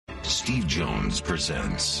Steve Jones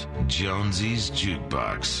presents Jonesy's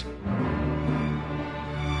Jukebox.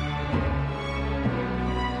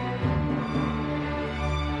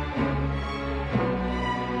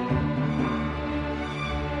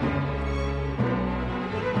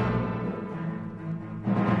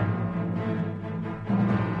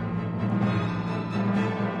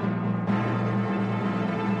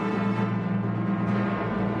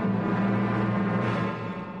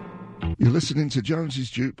 You're listening to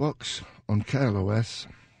Jonesy's Jukebox on KLOS.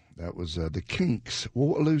 That was the Kinks,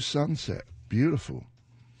 Waterloo Sunset. Beautiful.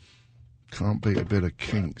 Can't beat a bit of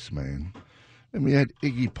Kinks, man. Then we had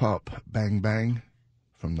Iggy Pop, Bang Bang,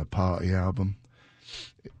 from the Party album.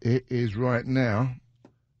 It is right now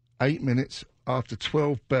 8 minutes after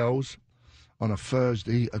 12 bells on a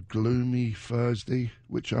Thursday, a gloomy Thursday,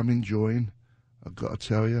 which I'm enjoying. I've got to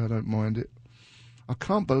tell you, I don't mind it. I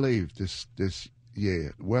can't believe this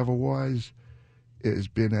year, weather-wise, it has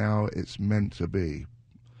been how it's meant to be.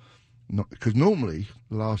 Because normally,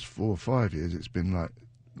 the last 4 or 5 years, it's been like,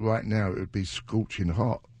 right now it would be scorching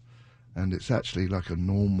hot, and it's actually like a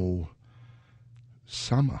normal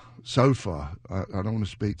summer. So far, I don't want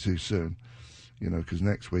to speak too soon, because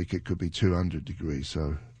next week it could be 200 degrees,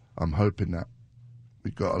 so I'm hoping that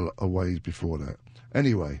we've got a ways before that.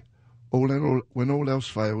 Anyway, when all else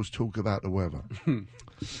fails, talk about the weather.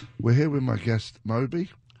 We're here with my guest,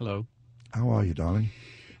 Moby. Hello. How are you, darling?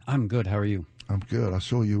 I'm good. How are you? I'm good. I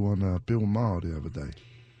saw you on Bill Maher the other day.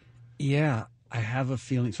 Yeah, I have a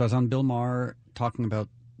feeling. So I was on Bill Maher talking about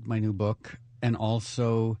my new book and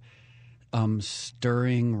also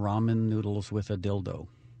stirring ramen noodles with a dildo.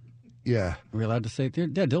 Yeah. Are we allowed to say it? Yeah,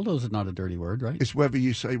 dildos is not a dirty word, right? It's whether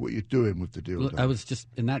you say what you're doing with the dildo. I was just,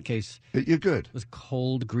 in that case... You're good. It was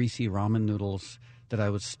cold, greasy ramen noodles that I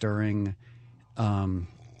was stirring.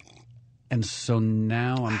 And so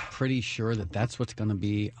now I'm pretty sure that that's what's going to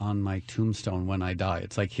be on my tombstone when I die.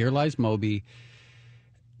 It's like, here lies Moby.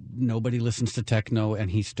 Nobody listens to techno, and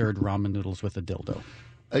he stirred ramen noodles with a dildo.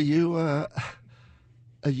 Are you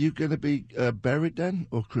going to be buried then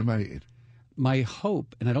or cremated? My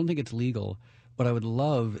hope, and I don't think it's legal, what I would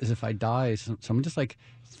love is if I die, someone just like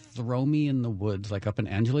throw me in the woods, like up in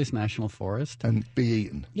Angeles National Forest. And be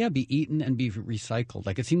eaten. Yeah, be eaten and be recycled.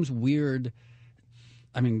 Like, it seems weird.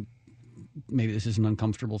 I mean, maybe this is an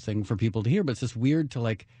uncomfortable thing for people to hear, but it's just weird to,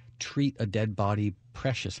 like, treat a dead body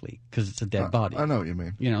preciously because it's a dead body. I know what you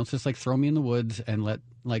mean. It's just like throw me in the woods and let,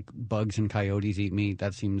 like, bugs and coyotes eat me.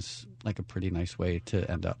 That seems like a pretty nice way to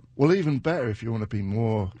end up. Well, even better if you want to be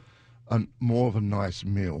more of a nice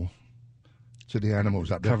meal to the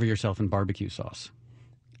animals up there. Cover yourself in barbecue sauce.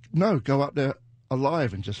 No, go up there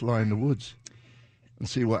alive and just lie in the woods and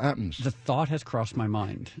see what happens. The thought has crossed my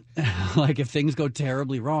mind. Like, if things go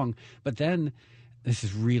terribly wrong. But then, this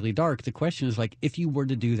is really dark. The question is, like, if you were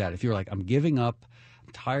to do that, if you're like, I'm giving up,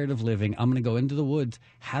 I'm tired of living, I'm going to go into the woods,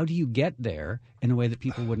 how do you get there in a way that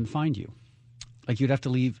people wouldn't find you? Like, you'd have to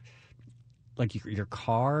leave, like, your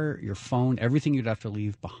car, your phone, everything you'd have to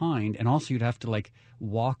leave behind. And also you'd have to, like,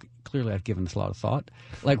 walk. Clearly, I've given this a lot of thought.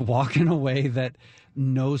 Like, walk in a way that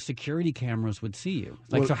no security cameras would see you.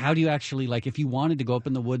 Like, so how do you actually, like, if you wanted to go up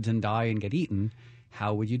in the woods and die and get eaten,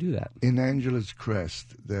 how would you do that? In Angela's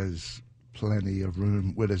Crest, there's plenty of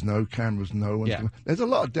room where there's no cameras, no one's going. There's a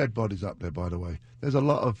lot of dead bodies up there, by the way. There's a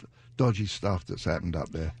lot of dodgy stuff that's happened up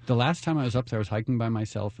there. The last time I was up there, I was hiking by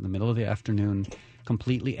myself in the middle of the afternoon,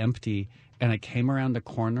 completely empty, and I came around the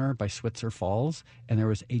corner by Switzer Falls, and there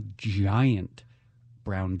was a giant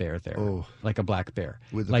brown bear there, like a black bear.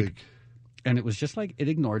 With a big... And it was just like, it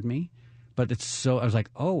ignored me, but I was like,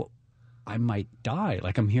 oh, I might die.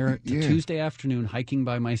 Like, I'm here Tuesday afternoon hiking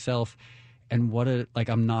by myself, and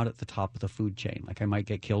I'm not at the top of the food chain. Like, I might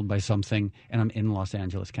get killed by something, and I'm in Los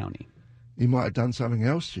Angeles County. You might have done something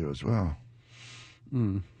else to you as well.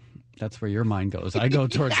 That's where your mind goes. I go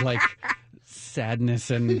towards, like, sadness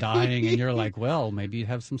and dying, and you're like, well, maybe you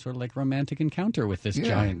have some sort of, like, romantic encounter with this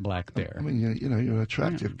giant black bear. I mean, you're an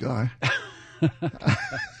attractive guy.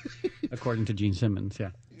 According to Gene Simmons, yeah.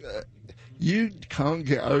 You can't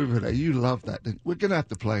get over that. You love that. We're going to have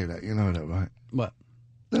to play that. You know that, right? What?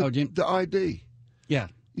 The ID. Yeah.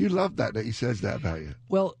 You love that he says that about you.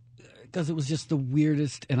 Well, because it was just the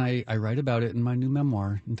weirdest, and I write about it in my new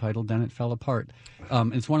memoir entitled Then It Fell Apart.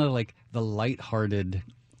 It's one of, like, the lighthearted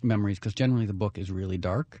memories, because generally the book is really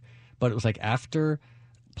dark. But it was like after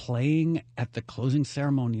playing at the closing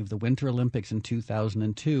ceremony of the Winter Olympics in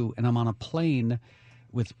 2002, and I'm on a plane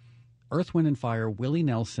with Earth, Wind, and Fire, Willie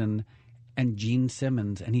Nelson, and Gene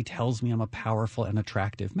Simmons, and he tells me I'm a powerful and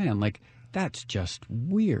attractive man. Like, that's just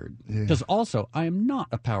weird. Because also, I am not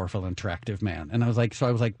a powerful and attractive man. And I was like,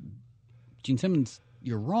 Gene Simmons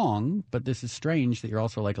you're wrong, but this is strange that you're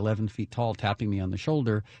also like 11 feet tall, tapping me on the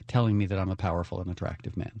shoulder, telling me that I'm a powerful and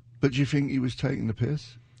attractive man. But do you think he was taking the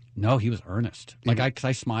piss? No, he was earnest. Like, because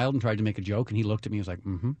I smiled and tried to make a joke, and he looked at me and was like,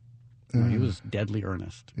 mm-hmm. No, he was deadly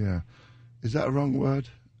earnest. Yeah. Is that a wrong word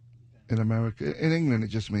in America? In England, it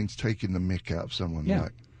just means taking the mick out of someone. Yeah.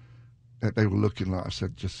 Like, they were looking like I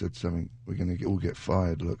just said something, we're going to all get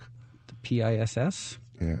fired, look. The PISS?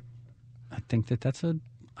 Yeah. I think that's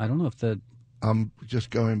I don't know if the I'm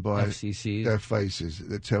just going by FCC. their faces.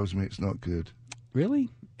 It tells me it's not good. Really?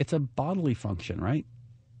 It's a bodily function, right?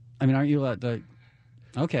 I mean, aren't you allowed to...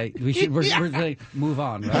 Okay, we're going to move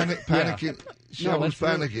on, right? Panicking. Yeah. Someone's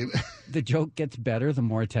panicking. The joke gets better the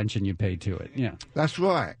more attention you pay to it. Yeah. That's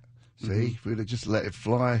right. See, if we'd have just let it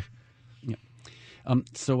fly. Yeah.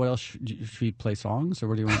 So what else? Should we play songs, or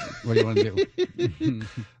what do you want to do?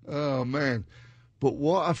 Oh, man. But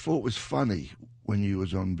what I thought was funny when you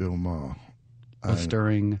was on Bill Maher...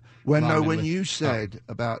 Stirring. When you said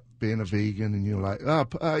about being a vegan and you're like,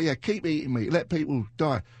 yeah, keep eating meat, let people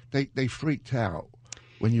die. They freaked out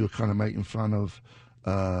when you were kind of making fun of,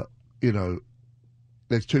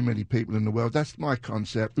 there's too many people in the world. That's my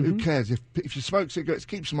concept. Who cares? If you smoke cigarettes,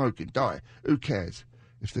 keep smoking, die. Who cares?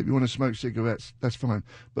 If you want to smoke cigarettes, that's fine.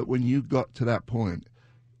 But when you got to that point,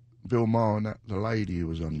 Bill Maher and the lady who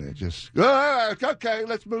was on there just, okay,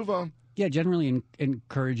 let's move on. Yeah, generally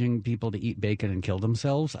encouraging people to eat bacon and kill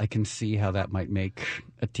themselves, I can see how that might make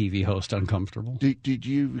a TV host uncomfortable. Did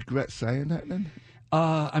you regret saying that then?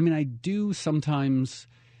 I mean, I do sometimes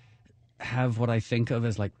have what I think of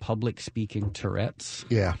as like public speaking Tourette's.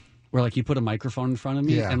 Yeah. Where like you put a microphone in front of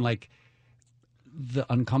me and like the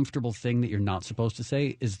uncomfortable thing that you're not supposed to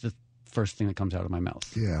say is the first thing that comes out of my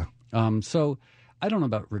mouth. Yeah. So I don't know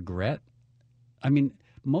about regret. I mean...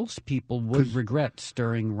 Most people would regret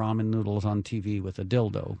stirring ramen noodles on TV with a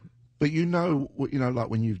dildo. But like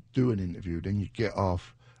when you do an interview, then you get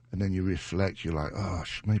off and then you reflect. You're like,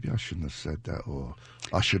 maybe I shouldn't have said that, or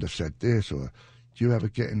I should have said this, or do you ever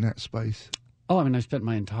get in that space? Oh, I mean, I spent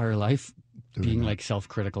my entire life being like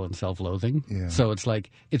self-critical and self-loathing. Yeah. So it's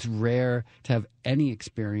like, it's rare to have any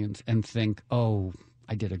experience and think, oh,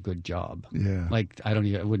 I did a good job. Yeah. Like, I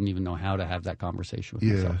wouldn't even know how to have that conversation with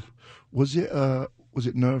myself. Was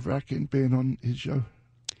it nerve-wracking being on his show?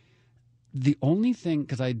 The only thing,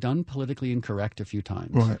 because I'd done Politically Incorrect a few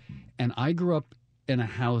times. Right. And I grew up in a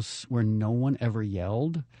house where no one ever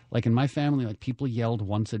yelled. Like in my family, like people yelled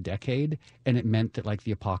once a decade, and it meant that like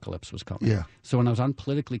the apocalypse was coming. Yeah. So when I was on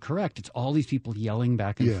Politically Correct, it's all these people yelling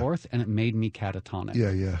back and forth, and it made me catatonic.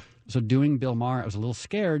 Yeah, yeah. So doing Bill Maher, I was a little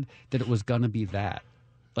scared that it was going to be that.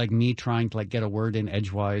 Like me trying to like get a word in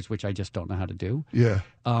edgewise, which I just don't know how to do. Yeah.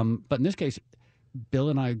 But in this case... Bill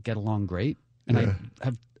and I get along great, and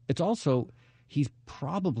he's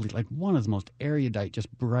probably like one of the most erudite,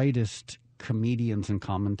 just brightest comedians and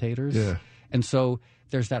commentators. Yeah. And so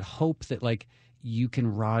there's that hope that like you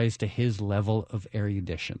can rise to his level of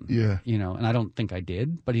erudition. Yeah. And I don't think I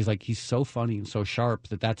did, but he's so funny and so sharp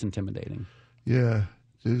that's intimidating. Yeah.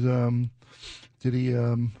 Did he,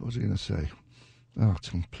 what was he going to say? Oh, I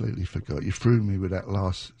completely forgot. You threw me with that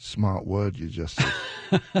last smart word you just said.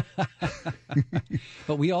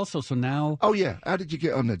 But we also, so now... Oh, yeah. How did you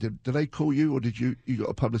get on there? Did they call you, or did you got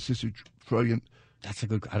a publicist who throw you... That's a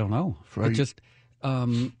good... I don't know. It just... I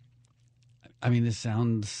mean, this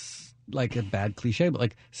sounds like a bad cliche, but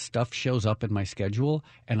like stuff shows up in my schedule,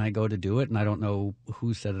 and I go to do it, and I don't know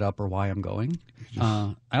who set it up or why I'm going.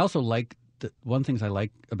 I also like... one of the things I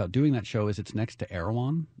like about doing that show is it's next to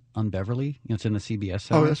Erewhon on Beverly. It's in the CBS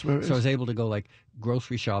Center. Oh, that's where it is. So I was able to go like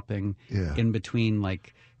grocery shopping in between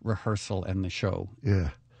like rehearsal and the show. Yeah.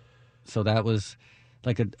 So that was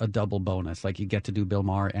like a double bonus. Like you get to do Bill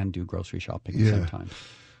Maher and do grocery shopping at the same time.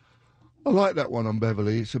 I like that one on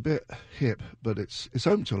Beverly. It's a bit hip, but it's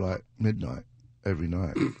home till like midnight every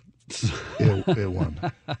night. Ear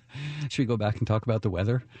one. Should we go back and talk about the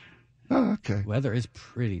weather? Oh, okay. Weather is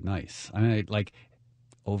pretty nice. I mean, like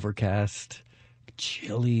overcast,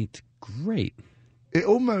 chilly, it's great. It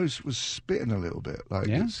almost was spitting a little bit, like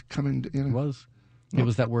it's coming. It was. It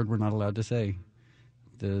was that word we're not allowed to say.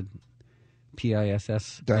 The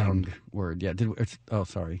PISS down word. Yeah.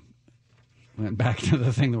 Sorry. Went back to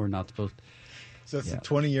the thing that we're not supposed to. So it's the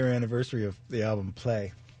 20-year anniversary of the album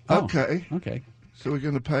Play. Oh, okay. Okay. So we're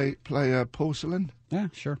going to play Porcelain? Yeah,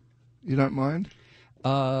 sure. You don't mind?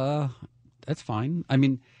 That's fine. I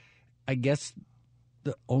mean, I guess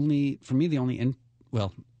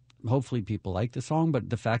hopefully people like the song, but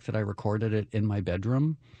the fact that I recorded it in my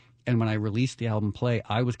bedroom, and when I released the album Play,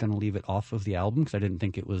 I was going to leave it off of the album because I didn't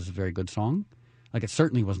think it was a very good song. Like, it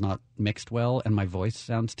certainly was not mixed well, and my voice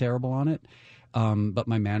sounds terrible on it. But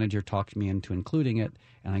my manager talked me into including it,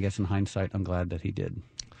 and I guess in hindsight, I'm glad that he did.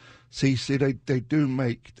 See, they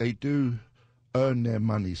do earn their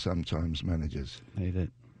money sometimes, managers. They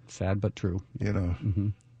did. Sad but true. You know, Mm-hmm.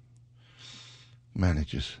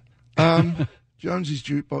 managers. Jonesy's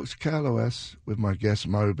Jukebox, KLOS, with my guest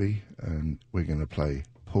Moby, and we're going to play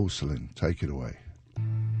Porcelain. Take it away.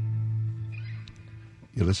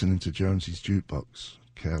 You're listening to Jonesy's Jukebox,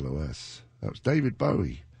 KLOS. That was David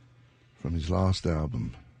Bowie from his last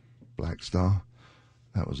album, Black Star.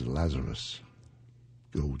 That was Lazarus.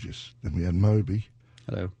 Gorgeous. Then we had Moby,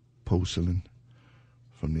 Hello. Porcelain,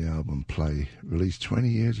 from the album Play, released 20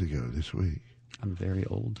 years ago this week. I'm very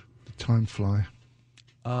old. Did time fly?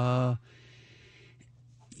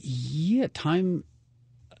 Yeah, time.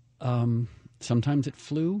 Sometimes it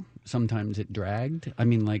flew. Sometimes it dragged. I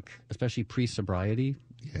mean, like, especially pre-sobriety,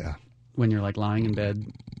 Yeah. when you're like lying in bed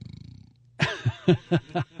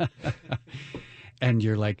and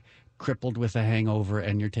you're like crippled with a hangover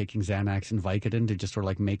and you're taking Xanax and Vicodin to just sort of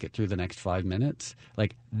like make it through the next 5 minutes.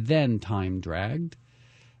 Like, then time dragged.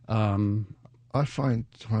 I find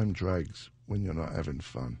time drags when you're not having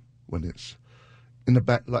fun. When it's in the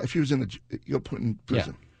back, like if you was you're put in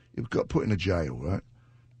prison, you've got put in a jail, right?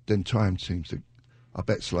 Then time seems to, I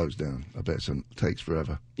bet, slows down. I bet it takes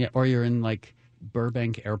forever. Yeah, or you're in like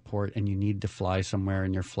Burbank Airport and you need to fly somewhere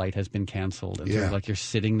and your flight has been canceled. And so like you're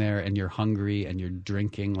sitting there and you're hungry and you're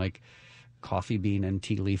drinking like coffee bean and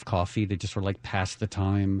tea leaf coffee to just sort of like pass the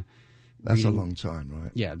time. That's a long time,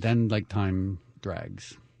 right? Yeah, then like time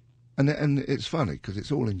drags. And it's funny because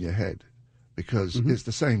it's all in your head because it's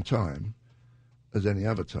the same time as any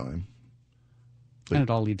other time. And it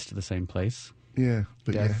all leads to the same place. Yeah,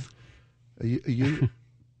 but Death. yeah.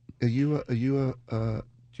 Do you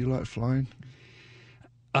like flying?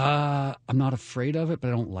 I'm not afraid of it, but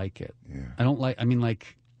I don't like it. Yeah. I don't like, I mean,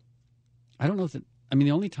 like, I don't know if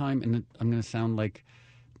the only time, and I'm going to sound like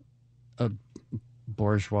a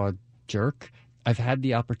bourgeois jerk, I've had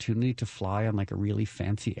the opportunity to fly on like a really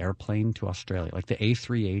fancy airplane to Australia, like the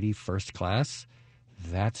A380 first class.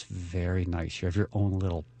 That's very nice. You have your own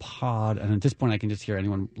little pod. And at this point, I can just hear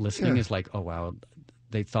anyone listening is like, oh, wow,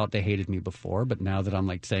 they thought they hated me before. But now that I'm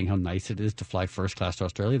like saying how nice it is to fly first class to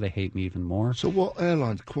Australia, they hate me even more. So what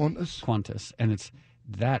airlines? Qantas? Qantas. And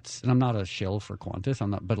and I'm not a shill for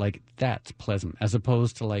Qantas. But like, that's pleasant as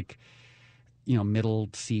opposed to like, you know, middle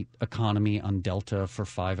seat economy on Delta for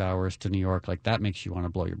 5 hours to New York. Like, that makes you want to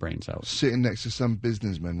blow your brains out. Sitting next to some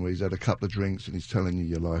businessman where he's had a couple of drinks and he's telling you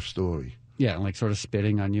your life story. Yeah, and like sort of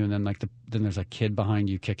spitting on you, and then then there's a kid behind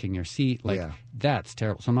you kicking your seat. Like, that's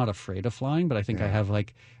terrible. So I'm not afraid of flying, but I think I have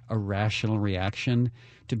like a rational reaction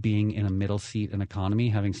to being in a middle seat in economy,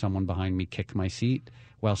 having someone behind me kick my seat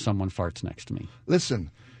while someone farts next to me. Listen,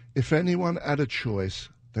 if anyone had a choice,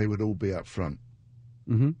 they would all be up front.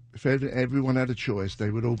 Mm-hmm. If everyone had a choice, they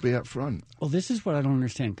would all be up front. Well, this is what I don't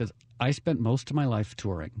understand, because I spent most of my life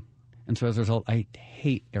touring. And so as a result, I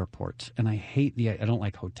hate airports and I don't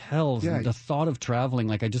like hotels. Yeah. And the thought of traveling,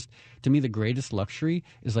 like to me, the greatest luxury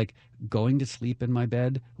is like going to sleep in my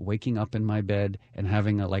bed, waking up in my bed, and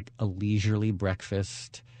having a leisurely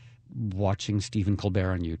breakfast, watching Stephen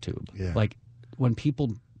Colbert on YouTube. Yeah. Like, when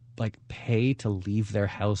people like pay to leave their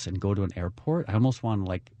house and go to an airport, I almost want to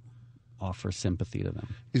like offer sympathy to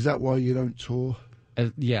them. Is that why you don't tour?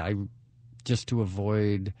 Just to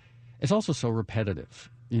avoid. It's also so repetitive.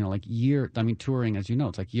 You know, like touring, as you know,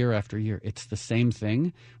 it's like year after year. It's the same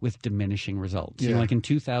thing with diminishing results. You know, like in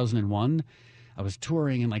 2001, I was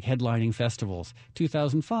touring and like headlining festivals.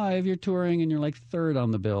 2005, you're touring and you're like third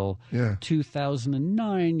on the bill. Yeah.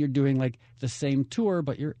 2009, you're doing like the same tour,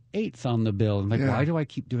 but you're eighth on the bill. And like, why do I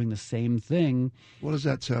keep doing the same thing? What does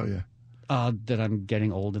that tell you? That I'm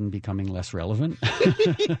getting old and becoming less relevant.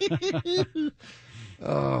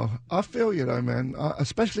 Oh, I feel you though, man.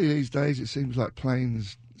 Especially these days, it seems like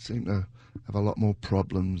planes seem to have a lot more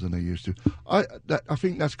problems than they used to. I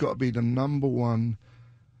think that's got to be the number one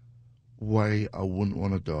way I wouldn't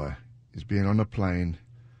want to die, is being on a plane.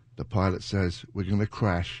 The pilot says, we're going to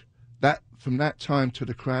crash. From that time to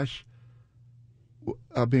the crash,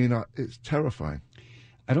 it's terrifying.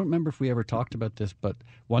 I don't remember if we ever talked about this, but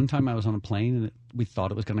one time I was on a plane and we thought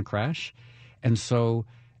it was going to crash. And so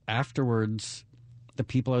afterwards, the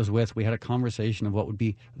people I was with, we had a conversation of what would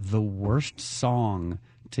be the worst song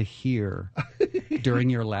to hear during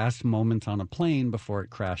your last moments on a plane before it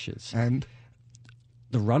crashes. And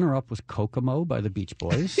the runner-up was Kokomo by the Beach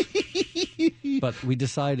Boys. But we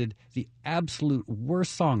decided the absolute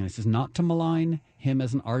worst song, and this is not to malign him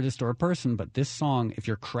as an artist or a person, but this song, if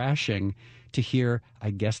you're crashing to hear,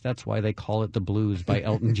 I guess that's why they call it the blues by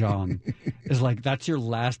Elton John, is like that's your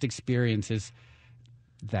last experience is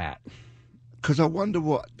that. Because I wonder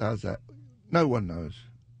what does that. No one knows.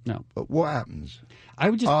 No. But what happens I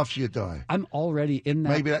would just after you die? I'm already in that.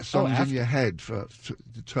 Maybe that song's after, in your head for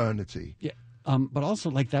eternity. Yeah. But also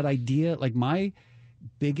like that idea, like my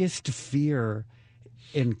biggest fear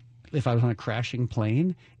if I was on a crashing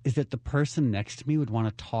plane is that the person next to me would want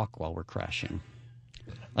to talk while we're crashing.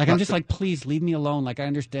 Like I'm just like, please leave me alone. Like I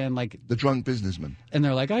understand, like the drunk businessman. And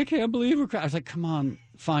they're like, I can't believe we're crashing. I was like, come on,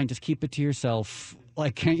 fine, just keep it to yourself.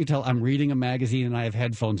 Like, can't you tell I'm reading a magazine and I have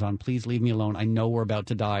headphones on? Please leave me alone. I know we're about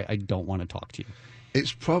to die. I don't want to talk to you.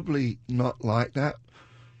 It's probably not like that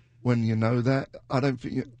when you know that. I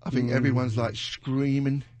think everyone's like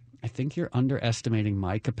screaming. I think you're underestimating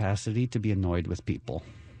my capacity to be annoyed with people.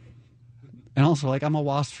 And also, like, I'm a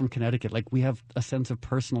wasp from Connecticut. Like, we have a sense of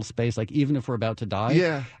personal space. Like, even if we're about to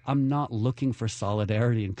die, I'm not looking for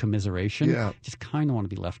solidarity and commiseration. Yeah. Just kind of want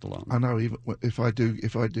to be left alone. I know. Even if I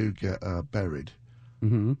do get buried,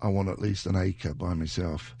 I want at least an acre by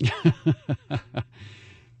myself.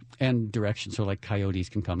 And direction, so like coyotes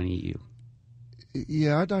can come and eat you.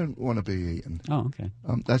 Yeah, I don't want to be eaten. Oh, okay.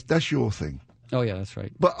 That's your thing. Oh, yeah, that's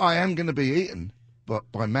right. But I am going to be eaten, but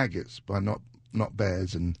by maggots, by not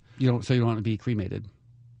bears. And you don't want to be cremated.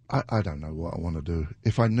 I don't know what I want to do.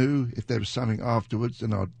 If I knew if there was something afterwards,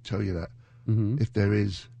 then I'd tell you that. If there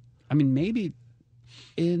is, I mean, maybe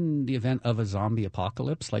in the event of a zombie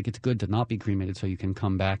apocalypse, like it's good to not be cremated so you can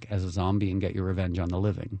come back as a zombie and get your revenge on the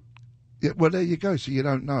living. Yeah, well, there you go. So you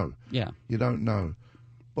don't know. Yeah. You don't know.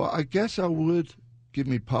 But I guess I would give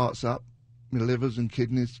me parts up, my livers and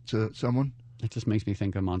kidneys to someone. It just makes me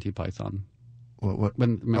think of Monty Python. What?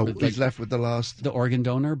 Remember, he's left with the last... The organ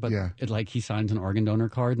donor, but he signs an organ donor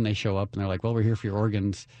card and they show up and they're like, well, we're here for your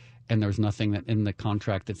organs. And there was nothing that in the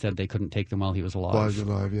contract that said they couldn't take them while he was alive. While he was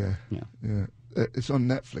alive, yeah. Yeah. It's on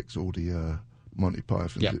Netflix, all the Monty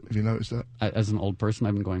Python. Yeah. Have you noticed that? As an old person,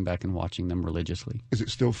 I've been going back and watching them religiously. Is it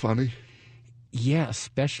still funny? Yeah,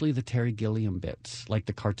 especially the Terry Gilliam bits, like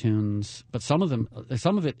the cartoons. But some of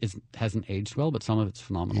it hasn't aged well, but some of it's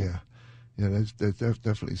phenomenal. Yeah. There's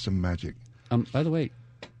definitely some magic. By the way,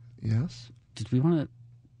 yes. Did we want to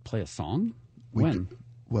play a song? When?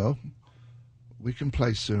 Well, we can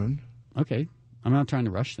play soon. Okay, I'm not trying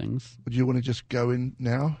to rush things. Do you want to just go in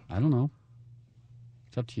now? I don't know.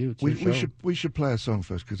 It's up to you. It's your show. We should play a song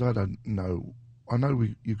first because I don't know. I know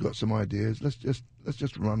you've got some ideas. Let's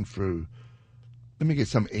just run through. Let me get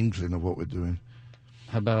some inkling of what we're doing.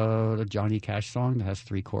 How about a Johnny Cash song that has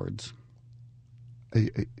 3 chords?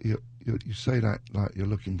 You say that like you're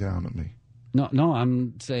looking down at me. No,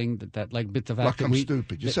 I'm saying that like bits of like I'm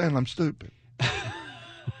stupid. You're saying I'm stupid.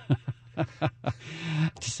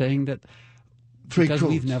 Just saying that 3 because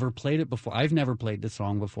chords. we've never played it before. I've never played this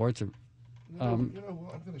song before. It's a. You know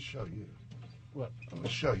what? I'm going to show you. What? I'm going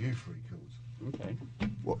to show you 3 chords. Okay.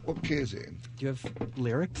 What key is it in? Do you have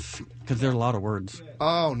lyrics? Because there are a lot of words.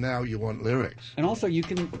 Oh, now you want lyrics. And also you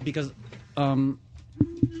can because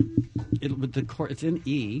it's in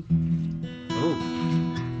E. Oh.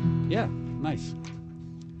 Yeah, nice.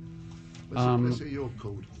 Let's see your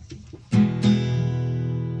chord.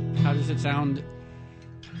 How does it sound?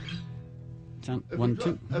 Have 1, you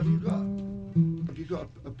 2. Have you got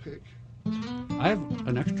a pick? I have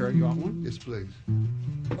an extra. You want one? Yes, please.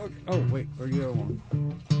 Oh wait, or you have one?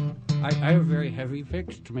 I have very heavy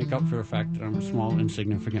picks to make up for the fact that I'm a small,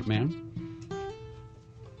 insignificant man.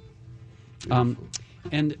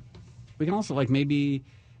 And we can also maybe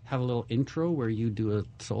have a little intro where you do a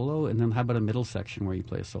solo, and then how about a middle section where you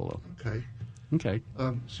play a solo? Okay.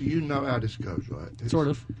 So you know how this goes, right? Sort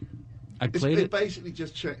of. I played it. It basically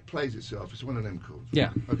just plays itself. It's one of them chords.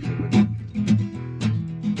 Yeah. Okay. Ready?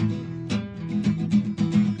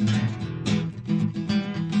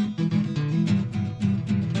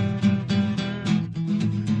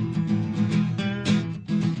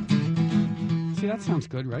 See, that sounds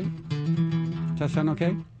good, right? Does that sound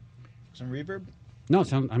okay? Some reverb? No,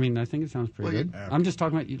 I think it sounds pretty good. Yeah. I'm just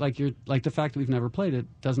talking about the fact that we've never played it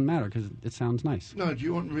doesn't matter because it sounds nice. No, do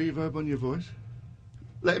you want reverb on your voice?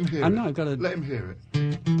 Let him hear it. No, I've got to. Let him hear it.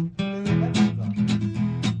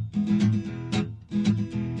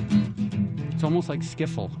 It's almost like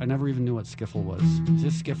skiffle. I never even knew what skiffle was. Is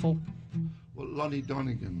this skiffle? Well, Lonnie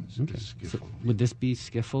Donegan is skiffle. So would this be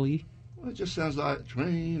skiffle-y? Well, it just sounds like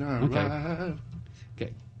train Okay. arrive.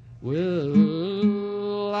 Okay.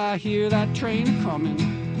 Well, I hear that train coming,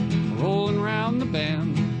 rolling round the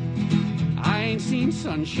bend. I ain't seen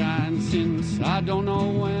sunshine since I don't know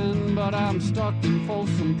when, but I'm stuck in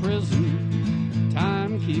Folsom Prison.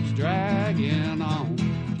 time keeps dragging on.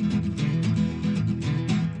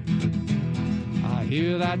 I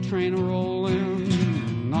hear that train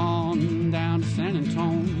rolling on down to San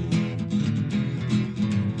Antonio.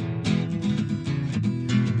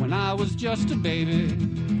 When I was just a baby,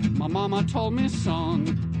 my mama told me,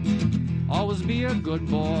 son, always be a good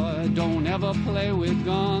boy, don't ever play with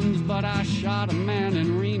guns. But I shot a man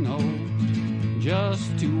in Reno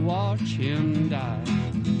just to watch him die.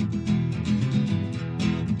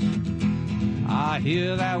 I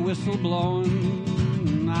hear that whistle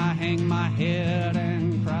blowing, I hang my head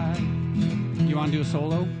and cry. You want to do a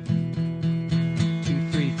solo?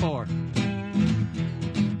 2, 3, 4.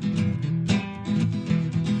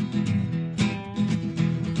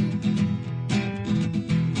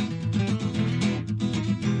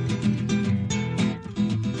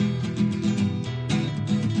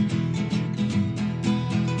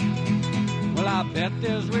 I bet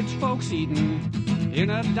there's rich folks eating in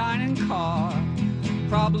a dining car,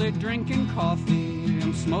 probably drinking coffee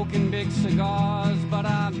and smoking big cigars. But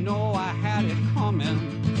I know I had it coming,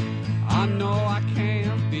 I know I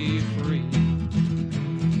can't be free.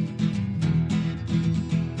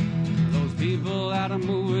 Those people that are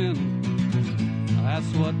moving, that's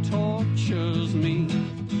what tortures me.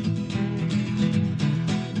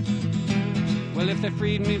 Well, if they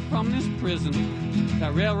freed me from this prison,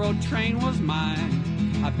 that railroad train was mine,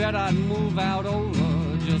 I bet I'd move out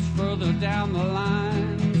over just further down the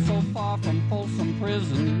line. So far from Folsom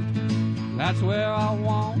Prison, that's where I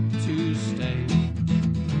want to stay.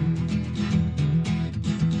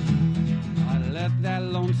 I let that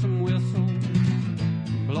lonesome whistle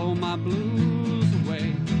blow my blues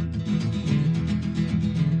away.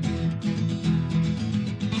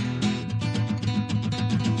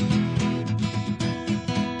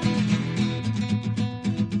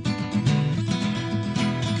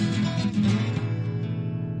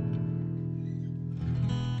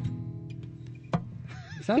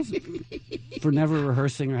 That was, for never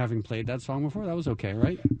rehearsing or having played that song before, that was okay,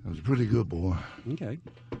 right? That was pretty good, boy. Okay.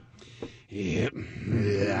 Yep.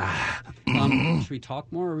 Yeah. Should we talk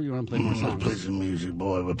more, or you want to play more songs? Let's play some music,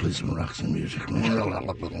 boy. We'll play some rocks and music.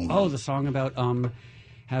 Oh, the song about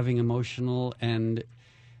having emotional and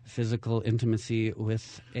physical intimacy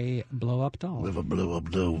with a blow-up doll. With a blow-up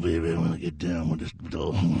doll, baby. I want to get down with this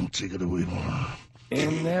doll. Take it away, boy.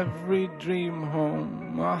 In every dream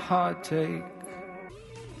home, a heartache.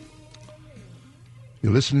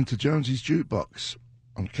 You're listening to Jonesy's Jukebox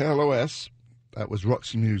on KLOS. That was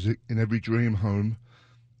Roxy Music, In Every Dream Home,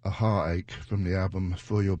 A Heartache, from the album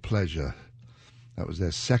For Your Pleasure. That was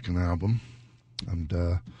their second album, and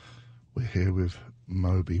we're here with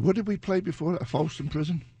Moby. What did we play before that? Folsom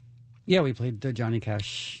Prison? Yeah, we played Johnny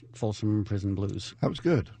Cash, Folsom Prison Blues. That was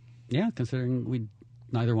good. Yeah, considering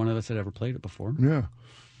neither one of us had ever played it before. Yeah.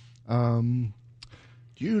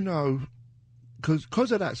 You know,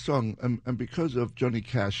 because of that song and because of Johnny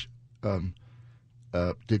Cash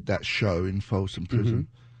did that show in Folsom Prison,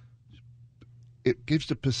 it gives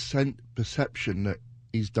the perception that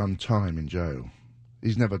he's done time in jail.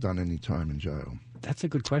 He's never done any time in jail. That's a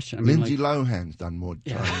good question. I mean, Lindsay Lohan's done more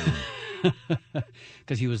time.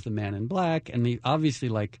 Because he was the Man in Black, and he obviously,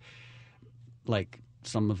 like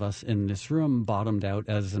some of us in this room, bottomed out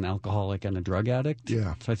as an alcoholic and a drug addict.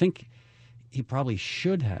 Yeah. So I think he probably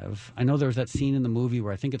should have. I know there's that scene in the movie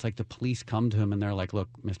where I think it's like the police come to him and they're like, look,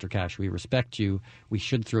 Mr. Cash, we respect you. We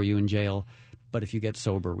should throw you in jail. But if you get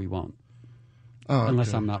sober, we won't. Oh, Unless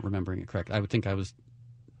okay. I'm not remembering it correct. I would think I was,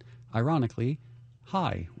 ironically,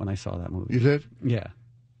 high when I saw that movie. You did? Yeah.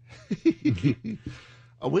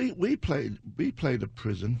 We played a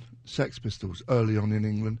prison, Sex Pistols, early on in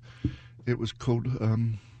England. It was called,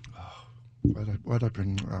 why'd I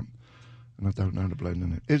bring it up? And I don't know the blame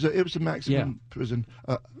in it. It was a maximum prison.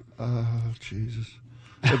 Jesus.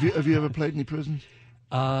 Have you ever played any prisons?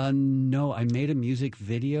 No, I made a music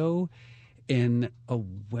video in a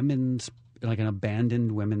women's, like an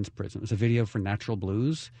abandoned women's prison. It was a video for Natural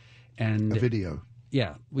Blues. And a video?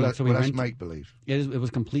 Yeah. That's make-believe. It was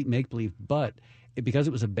complete make-believe, but because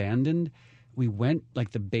it was abandoned, we went,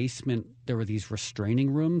 like, the basement, there were these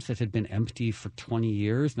restraining rooms that had been empty for 20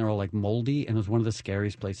 years, and they're all, like, moldy, and it was one of the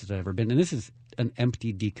scariest places I've ever been. And this is an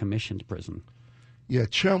empty, decommissioned prison. Yeah,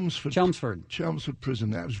 Chelmsford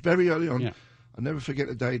Prison. That was very early on. Yeah. I'll never forget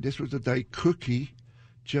the day. This was the day Cookie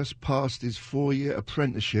just passed his 4-year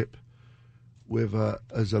apprenticeship with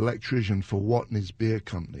as electrician for Watney's Beer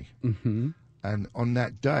Company. Mm-hmm. And on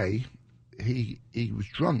that day, he was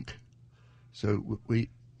drunk. So we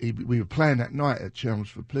were playing that night at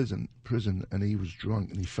Chelmsford Prison, and he was drunk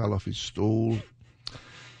and he fell off his stool.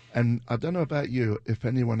 And I don't know about you, if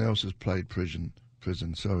anyone else has played prison,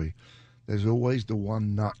 prison, sorry, there's always the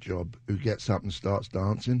one nut job who gets up and starts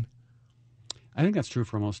dancing. I think that's true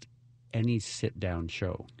for almost any sit-down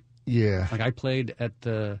show. Yeah. Like I played at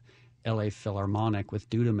the L.A. Philharmonic with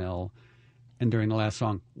Dudamel, and during the last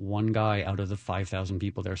song, one guy out of the 5,000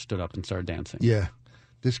 people there stood up and started dancing. Yeah.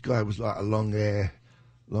 This guy was like a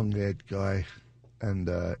long-haired guy, and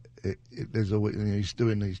there's always, he's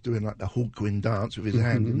doing like the Hawkwind dance with his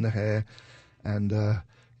hand in the hair, and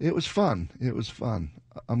it was fun. It was fun.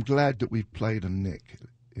 I'm glad that we played a Nick.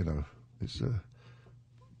 You know, it's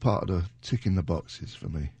part of the ticking the boxes for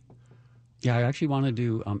me. Yeah, I actually want to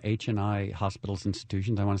do H&I hospitals,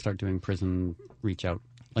 institutions. I want to start doing prison reach out,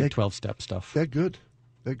 like 12-step stuff. They're good.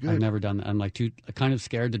 They're good. I've never done that. I'm like kind of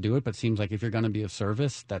scared to do it, but it seems like if you're going to be of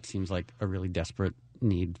service, that seems like a really desperate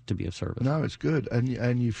need to be of service. No, it's good,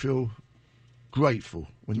 and you feel grateful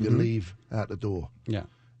when you leave out the door. Yeah.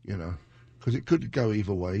 You know, because it could go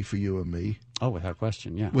either way for you and me. Oh, without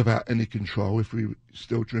question, yeah. Without any control, if we were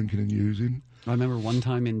still drinking and using. I remember one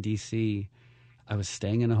time in D.C., I was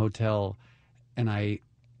staying in a hotel, and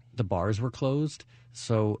the bars were closed,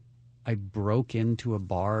 so I broke into a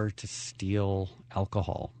bar to steal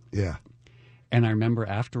alcohol. Yeah. And I remember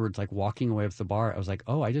afterwards, like walking away with the bar, I was like,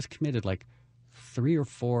 oh, I just committed like 3 or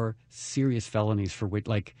 4 serious felonies for which,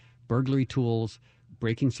 like burglary tools,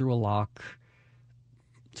 breaking through a lock.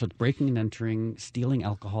 So it's breaking and entering, stealing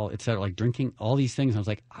alcohol, etc., like drinking, all these things. And I was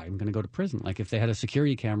like, I'm going to go to prison. Like if they had a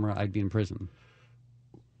security camera, I'd be in prison.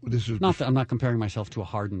 This was Not that I'm not comparing myself to a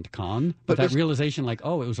hardened con, but that realization, like,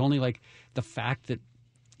 oh, it was only like the fact that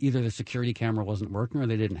either the security camera wasn't working or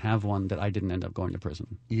they didn't have one that I didn't end up going to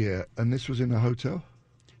prison. Yeah, and this was in a hotel?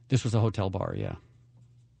 This was a hotel bar, yeah.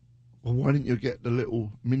 Well, why didn't you get the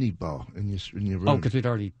little mini bar in your room? Oh, because we'd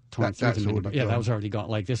already torn through the mini bar. Yeah, gone. that was already gone.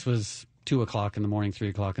 Like this was 2:00 in the morning,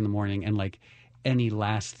 3:00 in the morning, and like any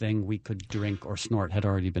last thing we could drink or snort had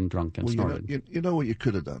already been drunk and snorted. You know what you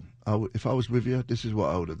could have done? If I was with you, this is what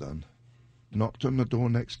I would have done. Knocked on the door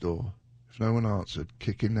next door. If no one answered,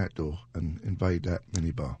 kick in that door and invade that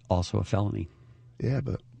minibar. Also a felony. Yeah,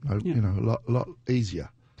 but you know, a lot easier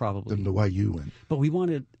Probably. than the way you went. But we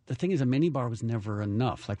wanted, the thing is, a minibar was never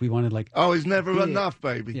enough. Like we wanted like... Oh, it's never enough,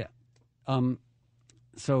 baby. Yeah.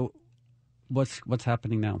 So what's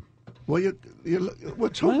happening now? Well, we're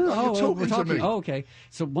talking, we're talking to me. Oh, okay.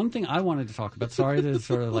 So one thing I wanted to talk about, sorry to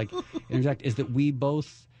sort of like interject, is that we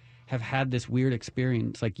both have had this weird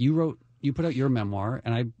experience. Like you put out your memoir,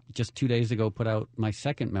 and I just 2 days ago put out my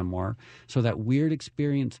second memoir. So that weird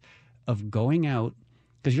experience of going out,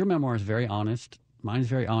 because your memoir is very honest, mine's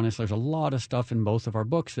very honest. There's a lot of stuff in both of our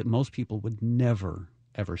books that most people would never,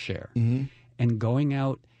 ever share. Mm-hmm. And going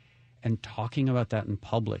out and talking about that in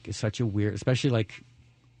public is such a weird, especially like,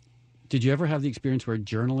 did you ever have the experience where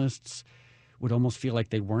journalists would almost feel like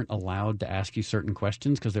they weren't allowed to ask you certain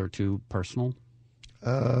questions because they were too personal?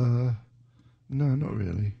 No, not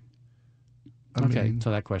really. I mean,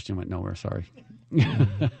 so that question went nowhere. Sorry.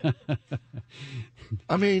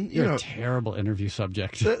 I mean, You're a terrible interview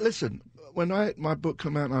subject. Listen, when my book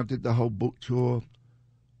came out and I did the whole book tour,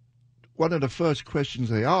 one of the first questions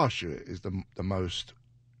they ask you is the most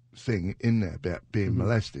thing in there about being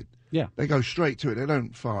molested. Yeah. They go straight to it. They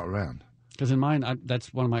don't fart around. Because in mine,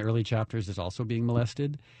 that's one of my early chapters is also being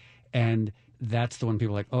molested. And that's the one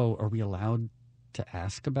people are like, oh, are we allowed to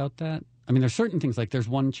ask about that? I mean, there's certain things, like there's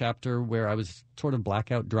one chapter where I was sort of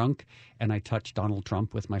blackout drunk and I touched Donald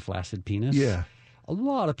Trump with my flaccid penis. Yeah. A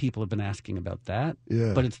lot of people have been asking about that.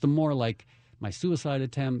 Yeah. But it's the more like my suicide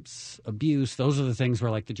attempts, abuse, those are the things where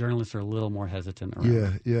like the journalists are a little more hesitant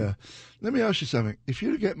around. Yeah. Let me ask you something. If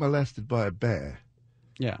you get molested by a bear...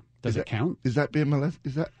 Yeah. Does it count? Is that being molested?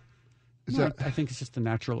 Is that... I think it's just the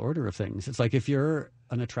natural order of things. It's like if you're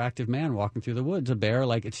an attractive man walking through the woods, a bear,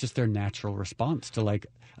 like it's just their natural response to like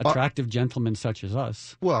attractive gentlemen such as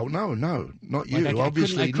us. Well, no, not you. Like,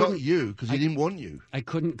 obviously, not you, because he didn't want you. I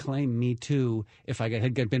couldn't claim Me Too if I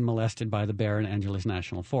had been molested by the bear in Angeles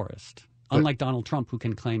National Forest. Unlike Donald Trump, who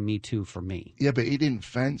can claim Me Too for me. Yeah, but he didn't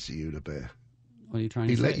fancy you, the bear. What are you trying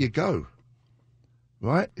to say? He let you go.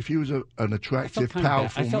 Right? If he was an attractive,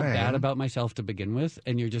 powerful man... I felt bad about myself to begin with,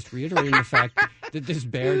 and you're just reiterating the fact that this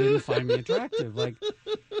bear didn't find me attractive. Like,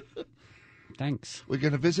 thanks. We're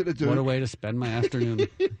going to visit the Duke. What a way to spend my afternoon.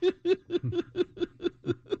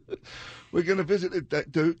 We're going to visit the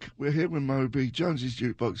Duke. We're here with Moby, Jonesy's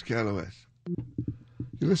Jukebox, KLOS.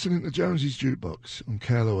 You're listening to Jonesy's Jukebox on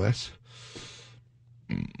KLOS.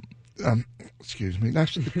 Excuse me.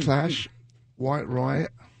 That's the Clash, White Riot.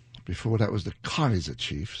 Before that was the Kaiser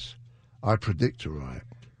Chiefs, I Predict a Riot.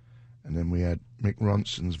 And then we had Mick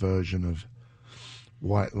Ronson's version of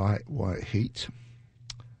White Light, White Heat.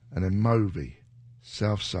 And then Moby,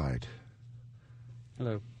 Southside.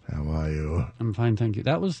 Hello. How are you? I'm fine, thank you.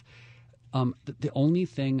 That was the only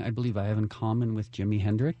thing I believe I have in common with Jimi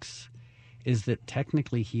Hendrix is that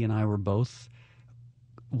technically he and I were both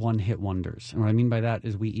one-hit wonders. And what I mean by that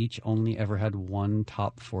is we each only ever had one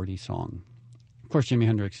top 40 song. Of course, Jimi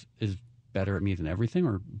Hendrix is better at me than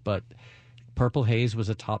everything, but Purple Haze was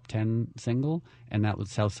a top 10 single, and that was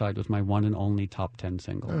Southside was my one and only top 10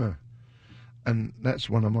 single. And that's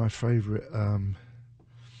one of my favorite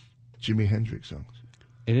Jimi Hendrix songs.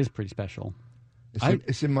 It is pretty special.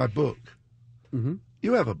 It's in my book. Mm-hmm.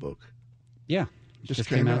 You have a book? Yeah. Just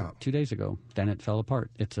came out 2 days ago. Then It Fell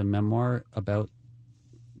Apart. It's a memoir about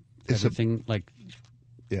everything like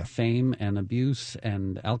fame and abuse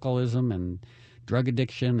and alcoholism and drug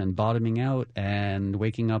addiction and bottoming out and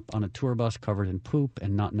waking up on a tour bus covered in poop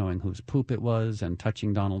and not knowing whose poop it was and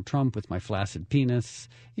touching Donald Trump with my flaccid penis.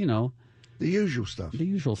 You know. The usual stuff. The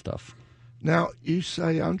usual stuff. Now, you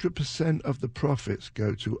say 100% of the profits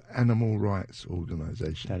go to animal rights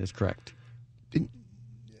organizations. That is correct. Do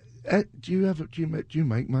you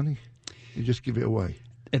make money? You just give it away?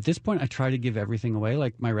 At this point, I try to give everything away.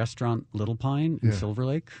 Like my restaurant, Little Pine in Silver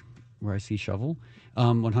Lake, where I see Shovel.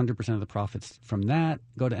 100% of the profits from that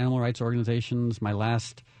go to animal rights organizations. My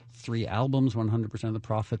last 3 albums, 100% of the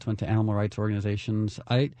profits went to animal rights organizations.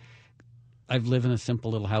 I've lived in a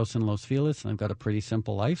simple little house in Los Feliz, and I've got a pretty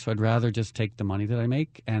simple life, so I'd rather just take the money that I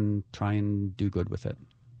make and try and do good with it.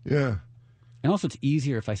 Yeah. And also, it's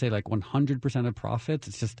easier if I say like 100% of profits.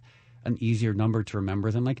 It's just an easier number to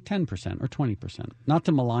remember than like 10% or 20%. Not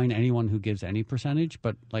to malign anyone who gives any percentage,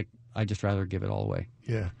 but like I just rather give it all away.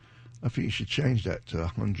 Yeah. I think you should change that to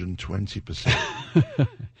 120%.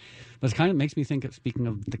 But it kind of makes me think of, speaking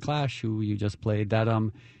of The Clash, who you just played, that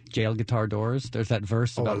Jail Guitar Doors, there's that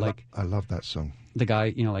verse about I love that song. The guy,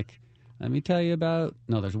 you know, like, let me tell you about,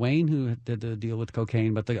 no, there's Wayne who did the deal with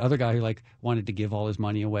cocaine, but the other guy who like wanted to give all his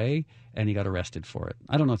money away and he got arrested for it.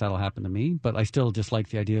 I don't know if that'll happen to me, but I still just like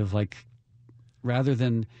the idea of like, rather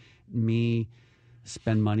than me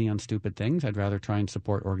spend money on stupid things, I'd rather try and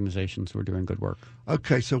support organizations who are doing good work.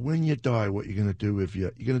 Okay, so when you die, what are you going to do with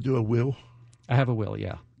you're going to do a will? I have a will,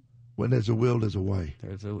 yeah. When there's a will, there's a way.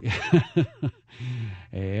 There's a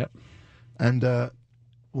yep. And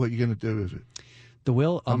what are you going to do with it? The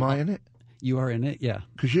will. Am I in it? You are in it, yeah.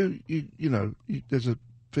 Because you know, there's a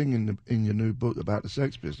thing in your new book about the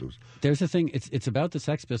Sex Pistols. There's a thing. It's about the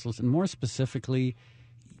Sex Pistols, and more specifically,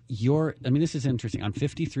 this is interesting. I'm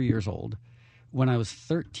 53 years old. When I was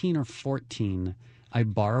 13 or 14, I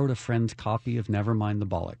borrowed a friend's copy of Nevermind the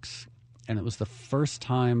Bollocks, and it was the first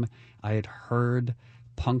time I had heard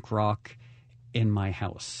punk rock in my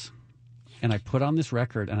house. And I put on this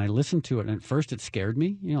record and I listened to it, and at first it scared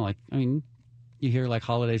me. You know, like, I mean, you hear like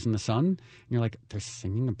Holidays in the Sun, and you're like, they're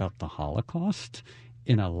singing about the Holocaust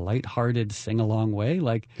in a lighthearted sing-along way.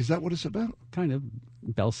 Like, is that what it's about? Kind of.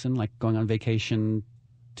 Belson, like going on vacation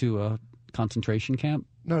to a concentration camp.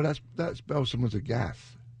 No, that's Belson was a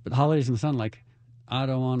Gath. But Holidays in the Sun, like, I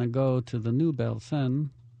don't want to go to the new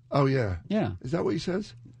Belson. Oh, yeah. Yeah. Is that what he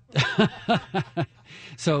says?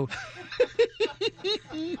 So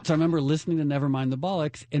I remember listening to Nevermind the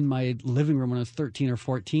Bollocks in my living room when I was 13 or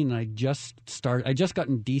 14, and I just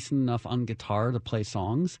gotten decent enough on guitar to play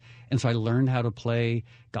songs, and so I learned how to play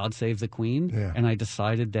God Save the Queen, and I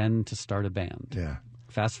decided then to start a band. Yeah.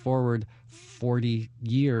 Fast forward 40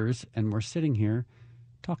 years, and we're sitting here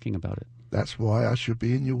talking about it. That's why I should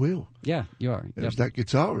be in your will. Yeah, you are. It was that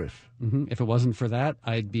guitar riff. Mm-hmm. If it wasn't for that,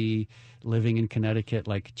 I'd be living in Connecticut,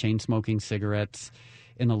 like chain smoking cigarettes,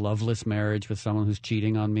 in a loveless marriage with someone who's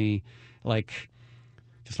cheating on me, like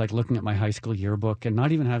just like looking at my high school yearbook and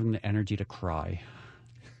not even having the energy to cry.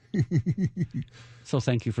 So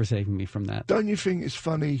thank you for saving me from that. Don't you think it's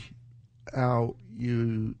funny how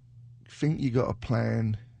you think you got a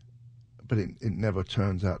plan, but it never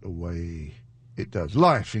turns out the way it does?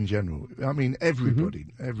 Life in general. I mean, everybody,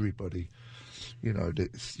 you know,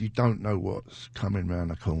 you don't know what's coming around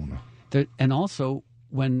the corner. And also,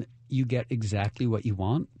 when you get exactly what you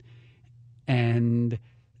want and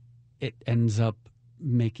it ends up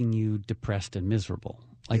making you depressed and miserable.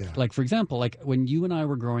 Like, for example, like when you and I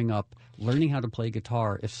were growing up, learning how to play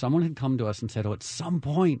guitar, if someone had come to us and said, oh, at some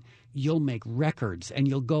point you'll make records and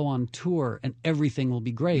you'll go on tour and everything will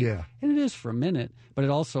be great. Yeah. And it is for a minute, but it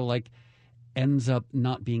also like ends up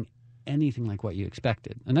not being anything like what you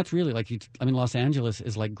expected. And that's really like, Los Angeles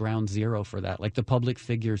is like ground zero for that. Like the public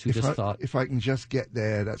figures who thought, if I can just get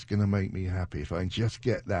there, that's going to make me happy. If I can just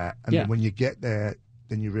get that. And then when you get there,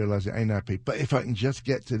 then you realize it ain't happy. But if I can just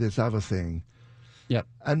get to this other thing. Yep.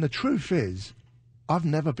 And the truth is, I've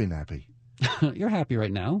never been happy. You're happy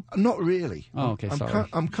right now. Not really. Oh, okay, sorry.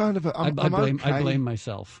 I'm kind of. I I'm okay. blame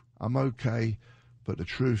myself. I'm okay, but the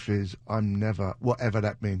truth is, I'm never, whatever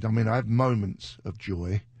that means. I mean, I have moments of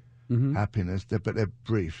joy, happiness, but they're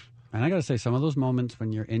brief. And I got to say, some of those moments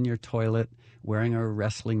when you're in your toilet wearing a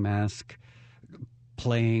wrestling mask,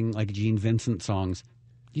 playing like Gene Vincent songs,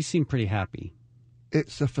 you seem pretty happy.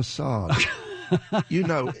 It's a facade. You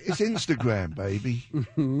know, it's Instagram, baby.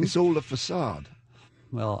 It's all a facade.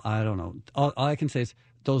 Well, I don't know. All I can say is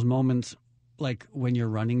those moments, like when you're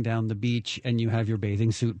running down the beach and you have your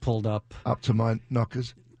bathing suit pulled up to my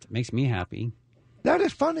knockers. It makes me happy. No,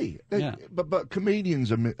 that's funny. Yeah. But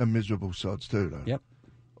comedians are miserable sods too, though. Yep.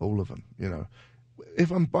 All of them, you know.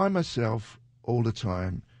 If I'm by myself all the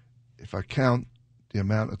time, if I count the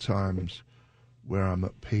amount of times where I'm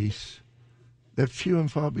at peace, they're few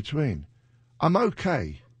and far between. I'm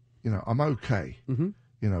okay. You know, I'm okay. Mm-hmm.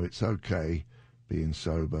 You know, it's okay being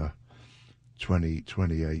sober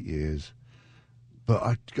 28 years.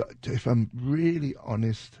 But if I'm really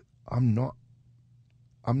honest, I'm not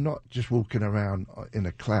just walking around in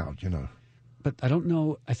a cloud, you know. But I don't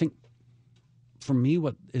know. I think for me,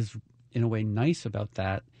 what is in a way nice about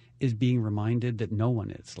that is being reminded that no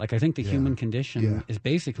one is. Like, I think the human condition is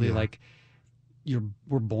basically like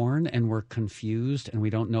we're born and we're confused and we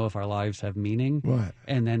don't know if our lives have meaning. Right.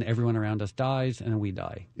 And then everyone around us dies and then we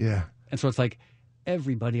die. Yeah. And so it's like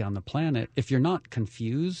everybody on the planet, if you're not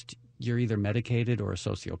confused, you're either medicated or a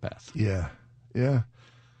sociopath. Yeah. Yeah.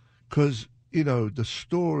 Because, you know, the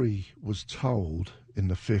story was told in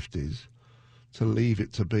the 50s to leave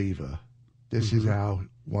it to Beaver. This is how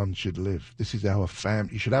one should live. This is how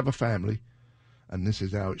you should have a family, and this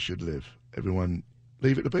is how it should live. Everyone,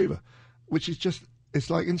 leave it to Beaver, which is just, it's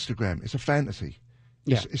like Instagram. It's a fantasy.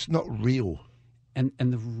 Yeah. It's not real. And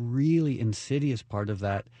the really insidious part of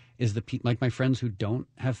that is like my friends who don't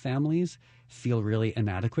have families feel really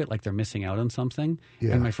inadequate, like they're missing out on something.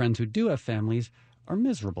 Yeah. And my friends who do have families are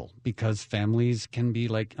miserable because families can be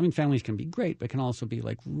like, I mean, families can be great, but can also be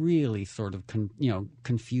like really sort of,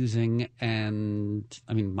 confusing. And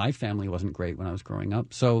I mean, my family wasn't great when I was growing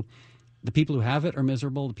up. So the people who have it are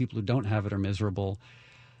miserable. The people who don't have it are miserable.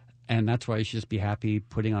 And that's why you should just be happy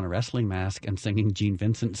putting on a wrestling mask and singing Gene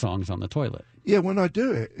Vincent songs on the toilet. Yeah, when I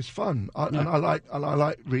do it, it's fun. And I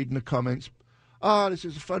like reading the comments. This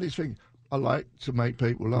is the funniest thing. I like to make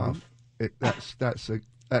people laugh.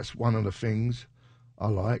 That's one of the things I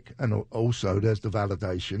like, and also there's the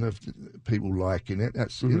validation of people liking it.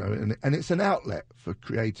 That's you know, and it's an outlet for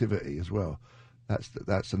creativity as well.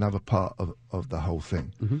 That's another part of the whole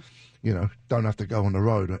thing. You know, don't have to go on the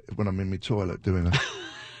road when I'm in my toilet doing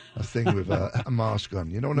a thing with a mask on.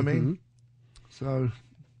 You know what I mean? So,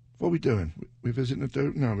 what are we doing? We visiting the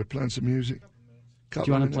Duke? No, we're playing some music. Do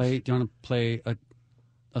you want to play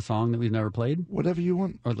a song that we've never played? Whatever you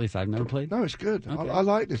want, or at least I've never played. No, it's good. Okay. I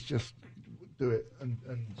like this. Just do it and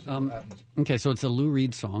see what happens. Okay, so it's a Lou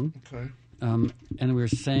Reed song. Okay. And we were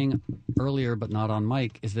saying earlier, but not on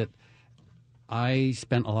mic, is that I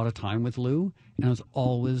spent a lot of time with Lou, and I was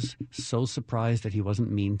always so surprised that he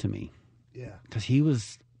wasn't mean to me. Yeah. Because he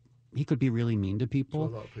could be really mean to people.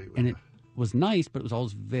 To a lot of people, and it was nice, but it was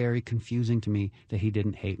always very confusing to me that he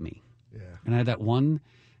didn't hate me. Yeah. And I had that one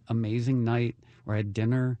amazing night where I had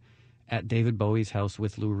dinner at David Bowie's house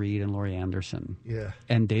with Lou Reed and Laurie Anderson. Yeah.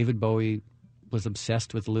 And David Bowie was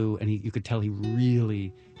obsessed with Lou, and you could tell he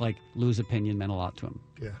really, like, Lou's opinion meant a lot to him.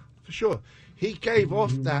 Yeah, for sure. He gave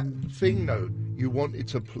off that thing, though. You wanted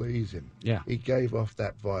to please him. Yeah. He gave off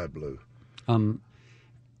that vibe, Lou.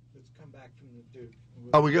 Let's come back from the Duke.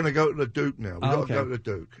 Oh, we're going to go to the Duke now. We've got okay. to go to the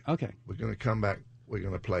Duke. Okay. We're going to come back. We're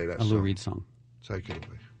going to play that A song. Lou Reed song. Take it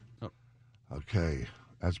away. Oh. Okay.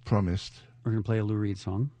 As promised, We're going to play a Lou Reed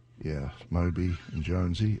song. yeah, Moby and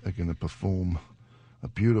Jonesy are going to perform a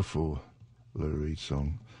beautiful Lou Reed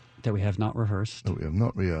song That we have not rehearsed. that we have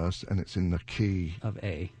not rehearsed, and it's in the key, Of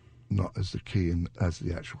A. not as the key as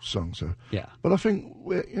the actual song. So, Yeah. but I think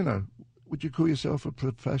we're, you know, would you call yourself a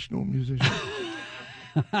professional musician?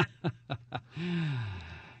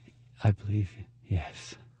 I believe,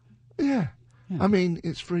 yes. Yeah. I mean,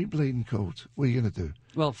 it's 3 bleeding chords. What are you going to do?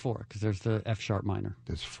 Well, 4, because there's the F sharp minor.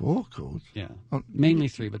 There's 4 chords. Yeah. Oh, Mainly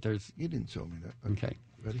 3, but there's... You didn't tell me that. Okay.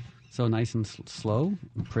 Ready? So nice and slow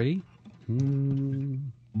and pretty.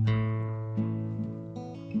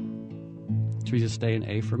 Should we just stay in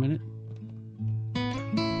A for a minute?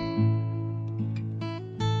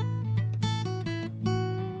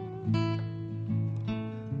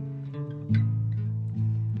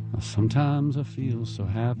 Sometimes I feel so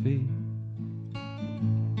happy.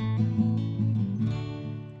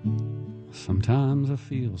 Sometimes I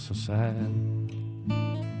feel so sad.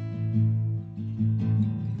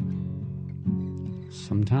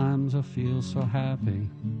 Sometimes I feel so happy.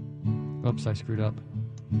 Oops, I screwed up.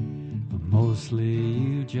 But mostly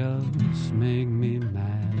you just make me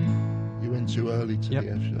mad. You went too early to Yep.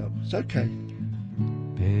 the F sharp. It's okay.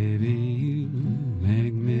 Baby, you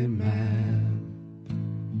make me mad.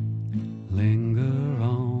 Linger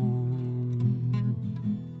on.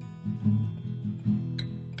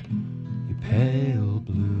 Your pale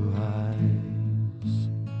blue eyes.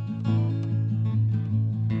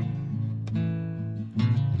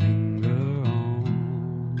 Linger on.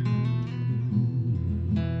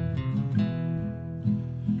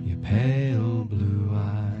 Your pale blue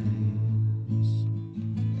eyes.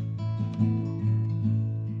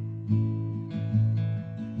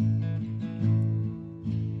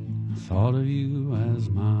 Thought of you as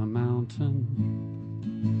my mountain.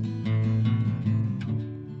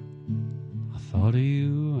 I thought of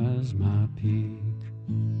you as my peak.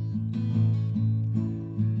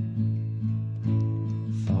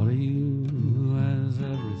 Thought of you as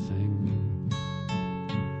everything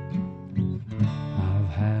I've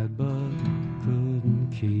had but couldn't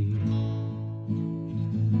keep.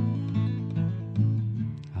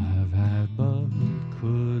 I've had but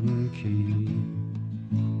couldn't keep.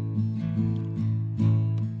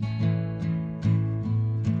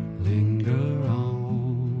 Linger on.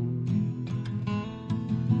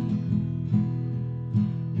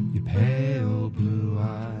 Your pale blue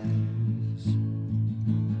eyes.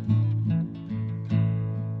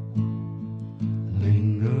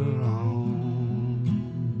 Linger on.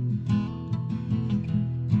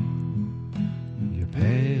 Your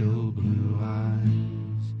pale blue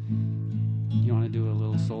eyes. You want to do a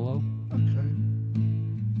little solo? Okay.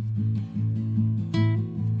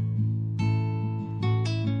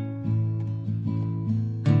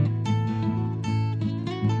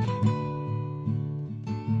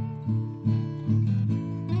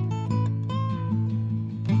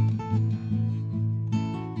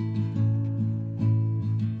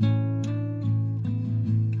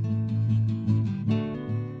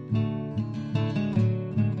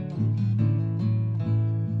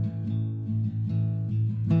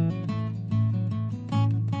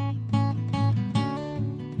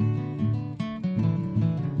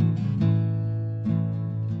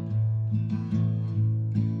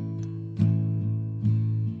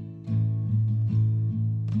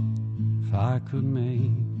 If I could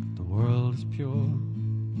make the world as pure,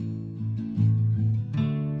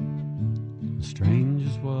 strange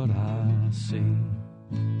is what I see.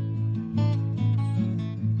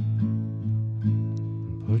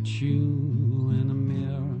 Put you in a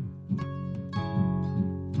mirror,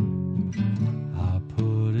 I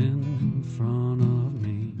put in front of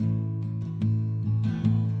me.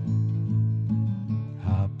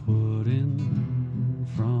 I put in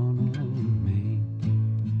front of me.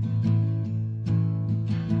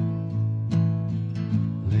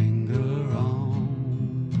 Linger on.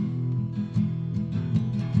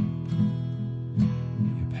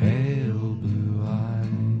 Your pale blue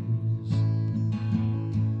eyes.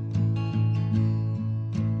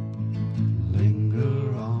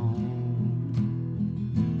 Linger on.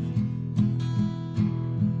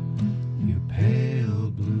 Your pale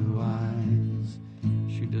blue eyes.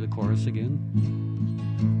 Should we do the chorus again?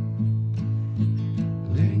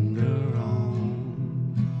 Linger on.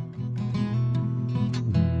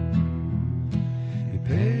 Your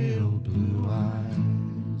pale blue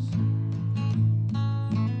eyes.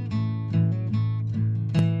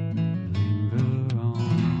 Linger on.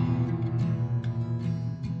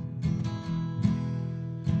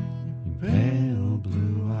 Your pale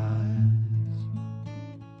blue eyes.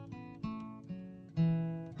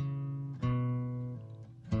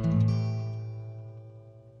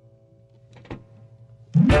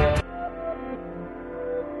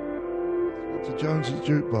 To Jones's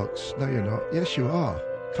Jukebox. No, you're not. Yes, you are.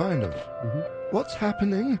 Kind of. What's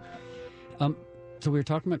happening? So we were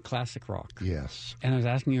talking about classic rock. Yes. And I was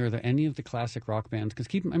asking you, are there any of the classic rock bands?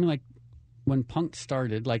 Because like when punk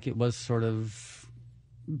started, like it was sort of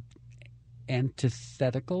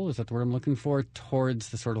antithetical, is that the word I'm looking for, towards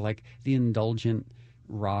the sort of like the indulgent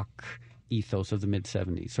rock ethos of the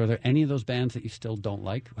mid-'70s. So are there any of those bands that you still don't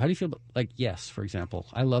like? How do you feel about, like, Yes, for example?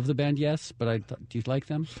 I love the band Yes, but do you like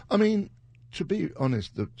them? I mean, to be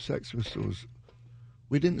honest, the Sex Pistols,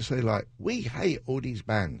 we didn't say, like, we hate all these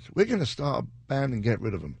bands. We're going to start a band and get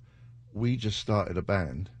rid of them. We just started a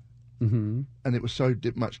band, and it was so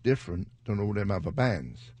much different than all them other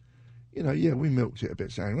bands. You know, yeah, we milked it a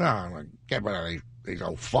bit, saying, "Oh, get rid of these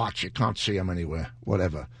old farts. You can't see them anywhere."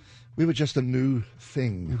 Whatever. We were just a new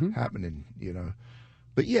thing happening, you know.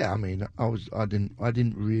 But yeah, I mean, I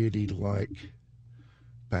didn't really like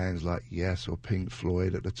bands like Yes or Pink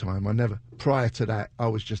Floyd at the time. Prior to that, I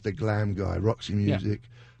was just a glam guy, Roxy Music,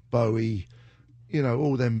 Bowie,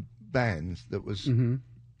 all them bands that was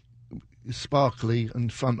sparkly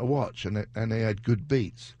and fun to watch, and they had good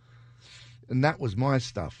beats. And that was my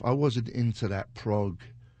stuff. I wasn't into that prog,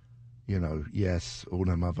 Yes, all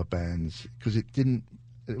them other bands, because you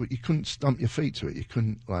couldn't stump your feet to it. You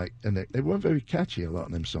couldn't, and they weren't very catchy, a lot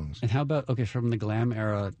of them songs. And how about, from the glam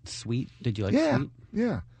era, Sweet? Did you like Sweet?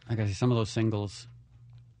 Yeah. I gotta see some of those singles,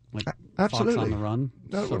 like absolutely. Fox on the Run.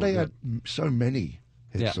 No, so they good. had so many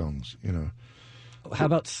hit songs, How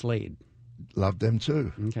about Slade? Loved them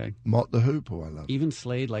too. Okay. Mott the Hoople, I love. Even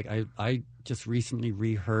Slade, I just recently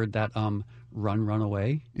reheard that Run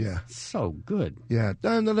Away. Yeah. So good. Yeah.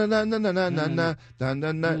 Dun, dun, dun, dun, dun, dun, dun, dun, dun,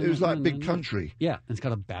 dun, dun. It was like Big Country. Yeah, and it's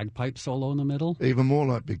got a bagpipe solo in the middle. Even more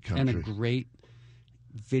like Big Country. And a great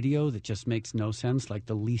video that just makes no sense, like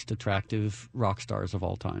the least attractive rock stars of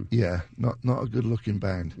all time. Yeah, not a good looking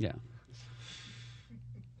band. Yeah.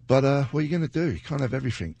 But what are you going to do? You can't have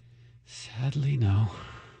everything. Sadly, no.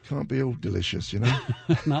 Can't be all delicious,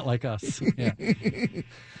 Not like us. Yeah.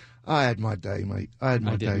 I had my day, mate. I had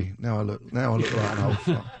my day. Now I look like an old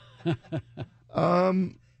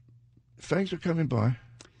fuck. Thanks for coming by.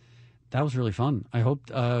 That was really fun. I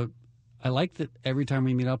hope. I like that every time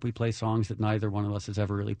we meet up, we play songs that neither one of us has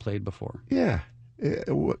ever really played before. Yeah.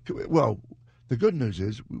 Well, the good news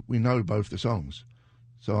is we know both the songs.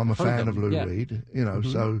 So I'm a fan of Lou Reed,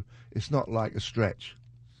 so it's not like a stretch.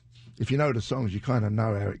 If you know the songs, you kind of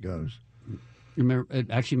know how it goes. Remember, it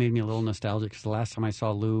actually made me a little nostalgic because the last time I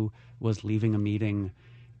saw Lou was leaving a meeting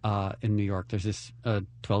in New York. There's this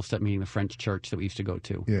 12-step meeting, the French church that we used to go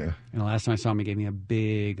to. Yeah. And the last time I saw him, he gave me a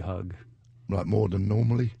big hug. Like more than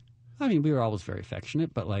normally? I mean, we were always very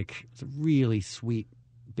affectionate, but it's a really sweet,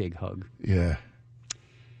 big hug. Yeah.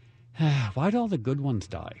 Why'd all the good ones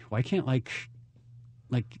die? Why can't, like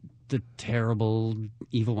the terrible,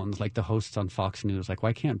 evil ones, like the hosts on Fox News,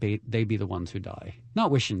 why can't they be the ones who die? Not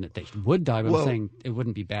wishing that they would die, but I'm saying it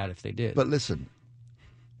wouldn't be bad if they did. But listen,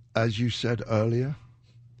 as you said earlier...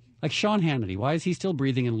 Like Sean Hannity, why is he still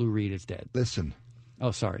breathing and Lou Reed is dead? Listen.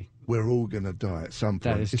 Oh, sorry. We're all going to die at some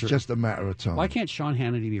point. It's true. Just a matter of time. Why can't Sean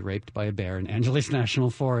Hannity be raped by a bear in Angeles National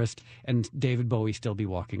Forest and David Bowie still be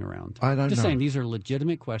walking around? I don't know. Just saying, these are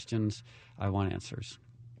legitimate questions. I want answers.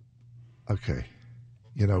 Okay.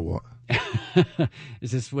 You know what?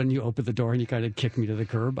 Is this when you open the door and you kind of kick me to the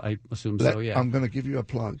curb? I assume so, yeah. I'm going to give you a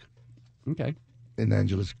plug. Okay. In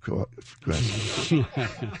Angeles Grass.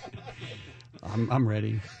 I'm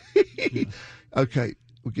ready. Yeah. Okay.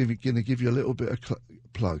 We're going to give you a little bit of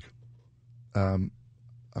plug. I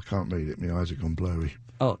can't read it. My eyes have gone blurry.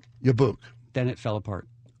 Oh. Your book. Then It Fell Apart.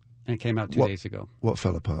 And it came out 2 days ago. What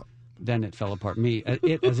fell apart? Then it fell apart. Me.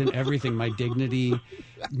 It as in everything. My dignity,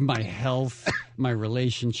 my health, my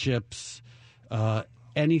relationships,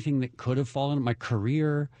 anything that could have fallen, my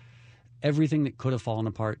career, everything that could have fallen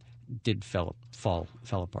apart fell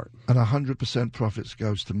apart. And 100% profits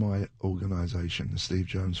goes to my organisation, the Steve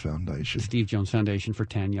Jones Foundation. The Steve Jones Foundation for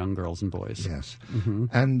 10 young girls and boys. Yes. Mm-hmm.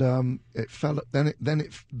 And it fell. Then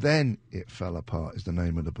it fell apart is the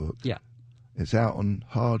name of the book. Yeah. It's out on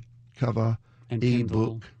hardcover, and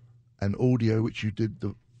e-book, and audio, which you did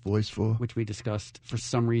the voice for. Which we discussed. For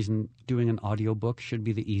some reason, doing an audiobook should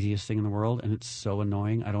be the easiest thing in the world, and it's so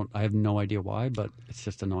annoying. I have no idea why, but it's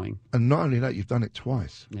just annoying. And not only that, you've done it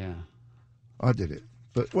twice. Yeah. I did it.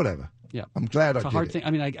 But whatever. Yeah. I'm glad it's I did it. It's a hard thing. I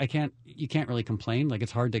mean, you can't really complain.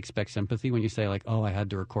 It's hard to expect sympathy when you say, oh, I had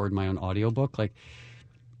to record my own audiobook.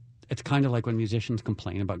 It's kind of like when musicians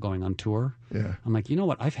complain about going on tour. Yeah. I'm like, you know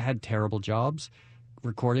what? I've had terrible jobs.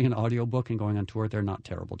 Recording an audiobook and going on tour, they're not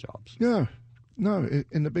terrible jobs. No.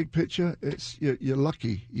 In the big picture, it's you're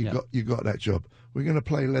lucky you got that job. We're going to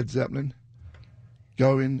play Led Zeppelin.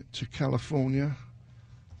 Going to California.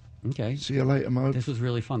 Okay. See you later, Mo. This was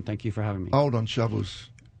really fun. Thank you for having me. Hold on, Shovels.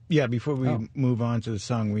 Yeah, before we move on to the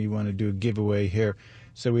song, we want to do a giveaway here.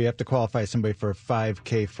 So we have to qualify somebody for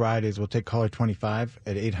 5K Fridays. We'll take caller 25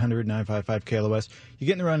 at 800-955-KLOS. You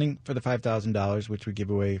get in the running for the $5,000, which we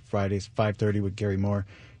give away Fridays, 5:30 with Gary Moore.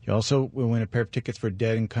 You also will win a pair of tickets for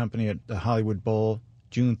Dead and Company at the Hollywood Bowl,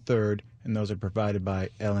 June 3rd, and those are provided by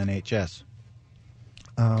LNHS.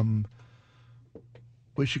 I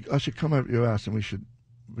should come over to your house and we should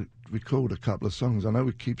record a couple of songs. I know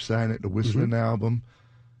we keep saying it, the Whistling album.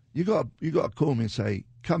 You got to call me and say,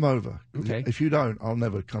 come over. Okay. If you don't, I'll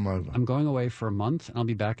never come over. I'm going away for a month, and I'll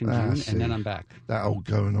be back in June, and then I'm back. That old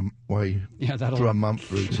going away for a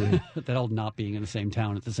month routine. That old not being in the same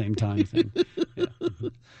town at the same time thing. Yeah.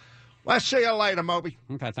 Well, see you later, Moby.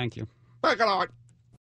 Okay, thank you. Back a lot.